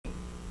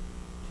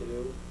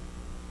2.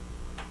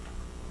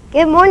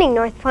 Good morning,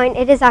 North Point.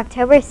 It is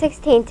October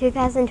 16,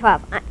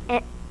 2012,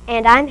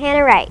 and I'm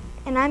Hannah Wright.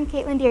 And I'm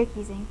Caitlin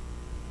Deerkeesing.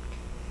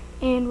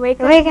 And Wake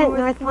Up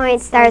North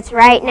Point starts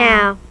right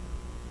now.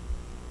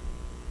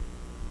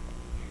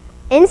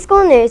 In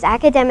school news,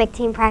 academic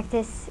team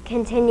practice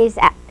continues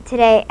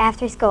today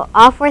after school.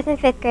 All 4th and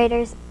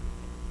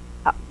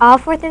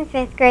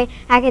 5th grade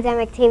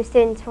academic team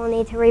students will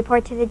need to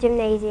report to the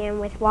gymnasium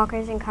with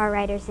walkers and car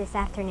riders this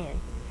afternoon.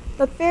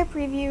 Book fair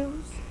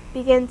previews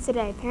begin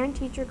today.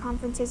 Parent-teacher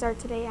conferences are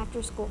today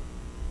after school.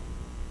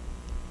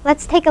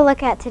 Let's take a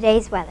look at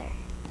today's weather.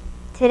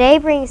 Today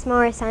brings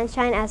more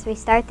sunshine as we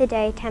start the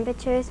day.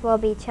 Temperatures will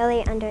be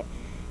chilly in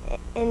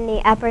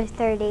the upper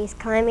 30s,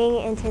 climbing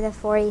into the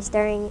 40s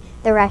during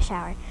the rush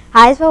hour.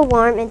 Highs will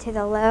warm into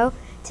the low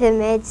to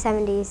mid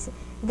 70s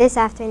this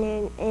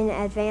afternoon in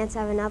advance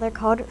of another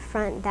cold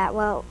front that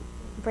will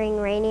bring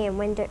rainy and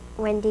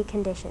windy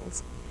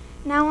conditions.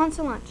 Now on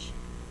to lunch.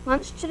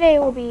 Lunch today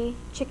will be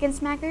chicken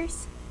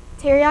smackers,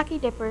 teriyaki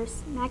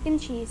dippers, mac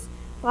and cheese,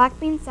 black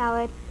bean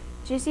salad,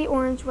 juicy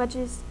orange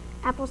wedges,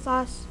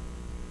 applesauce,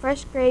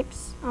 fresh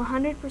grapes,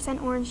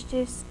 100% orange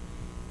juice.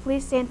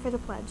 Please stand for the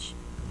pledge.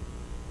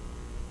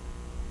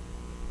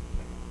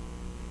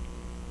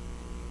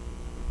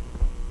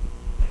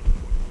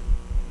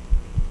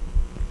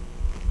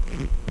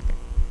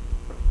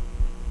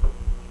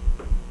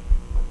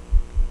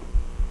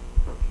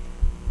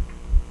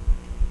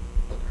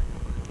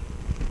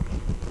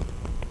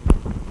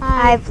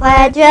 I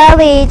pledge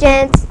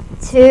allegiance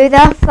to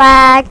the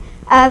flag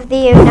of the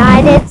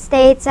United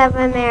States of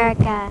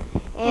America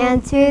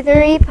and to the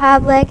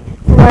republic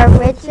for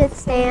which it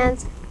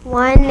stands,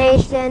 one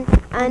nation,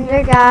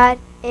 under God,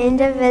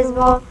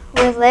 indivisible,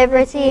 with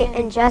liberty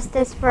and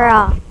justice for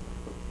all.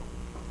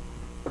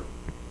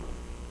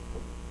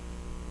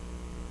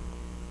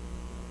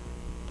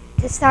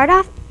 To start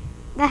off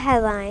the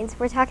headlines,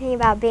 we're talking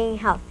about being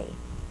healthy.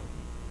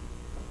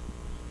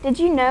 Did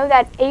you know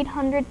that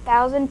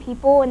 800,000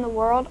 people in the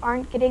world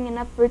aren't getting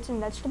enough fruits and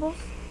vegetables?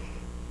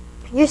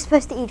 You're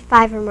supposed to eat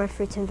 5 or more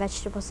fruits and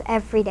vegetables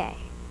every day.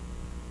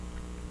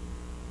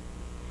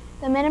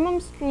 The minimum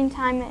screen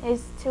time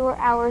is 2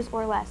 hours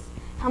or less.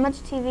 How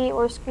much TV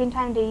or screen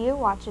time do you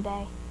watch a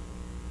day?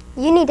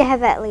 You need to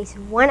have at least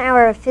 1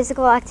 hour of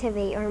physical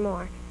activity or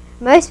more.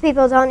 Most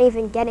people don't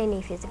even get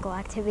any physical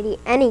activity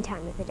any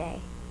time of the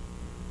day.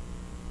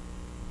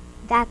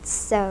 That's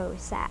so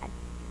sad.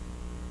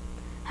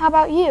 How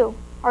about you?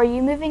 Are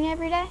you moving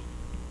every day?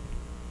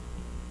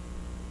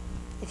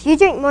 If you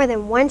drink more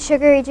than 1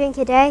 sugary drink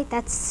a day,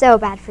 that's so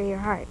bad for your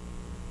heart.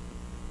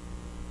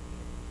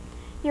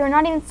 You are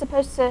not even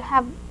supposed to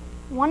have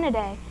 1 a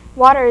day.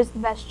 Water is the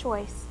best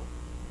choice.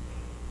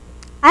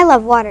 I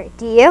love water.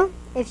 Do you?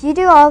 If you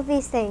do all of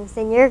these things,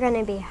 then you're going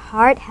to be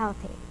heart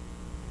healthy.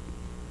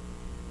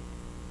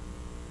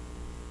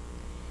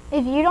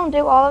 If you don't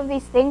do all of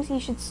these things, you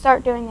should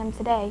start doing them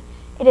today.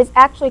 It is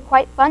actually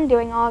quite fun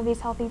doing all of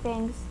these healthy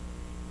things.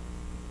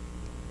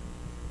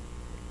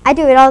 I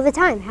do it all the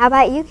time. How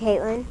about you,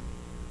 Caitlin?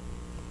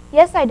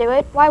 Yes, I do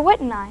it. Why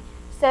wouldn't I?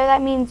 So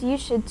that means you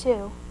should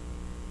too.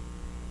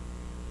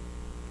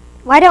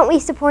 Why don't we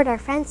support our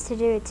friends to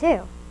do it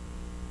too?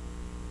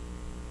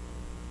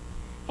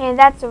 And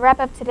that's a wrap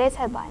up today's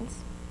headlines.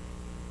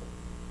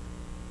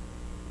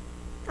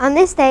 On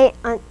this day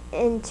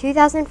in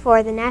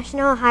 2004, the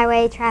National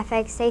Highway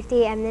Traffic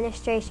Safety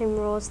Administration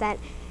rules that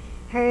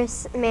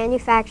hearse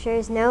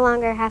manufacturers no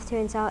longer have to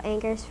install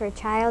anchors for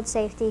child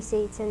safety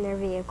seats in their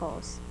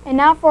vehicles. And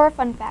now for a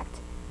fun fact.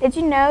 Did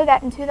you know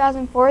that in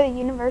 2004, the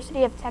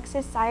University of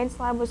Texas Science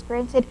Lab was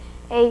granted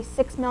a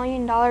 $6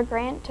 million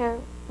grant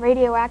to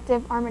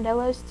radioactive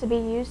armadillos to be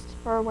used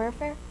for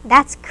warfare?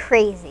 That's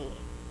crazy.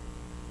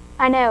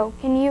 I know.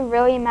 Can you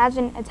really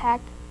imagine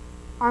attacked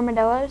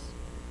armadillos?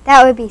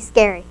 That would be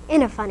scary,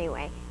 in a funny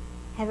way.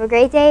 Have a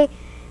great day.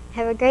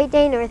 Have a great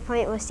day, North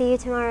Point. We'll see you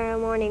tomorrow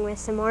morning with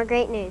some more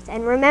great news.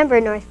 And remember,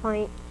 North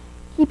Point,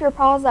 keep your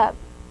paws up.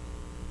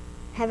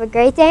 Have a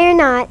great day or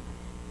not,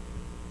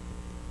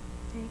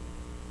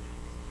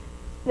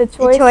 The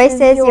choice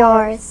is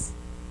yours.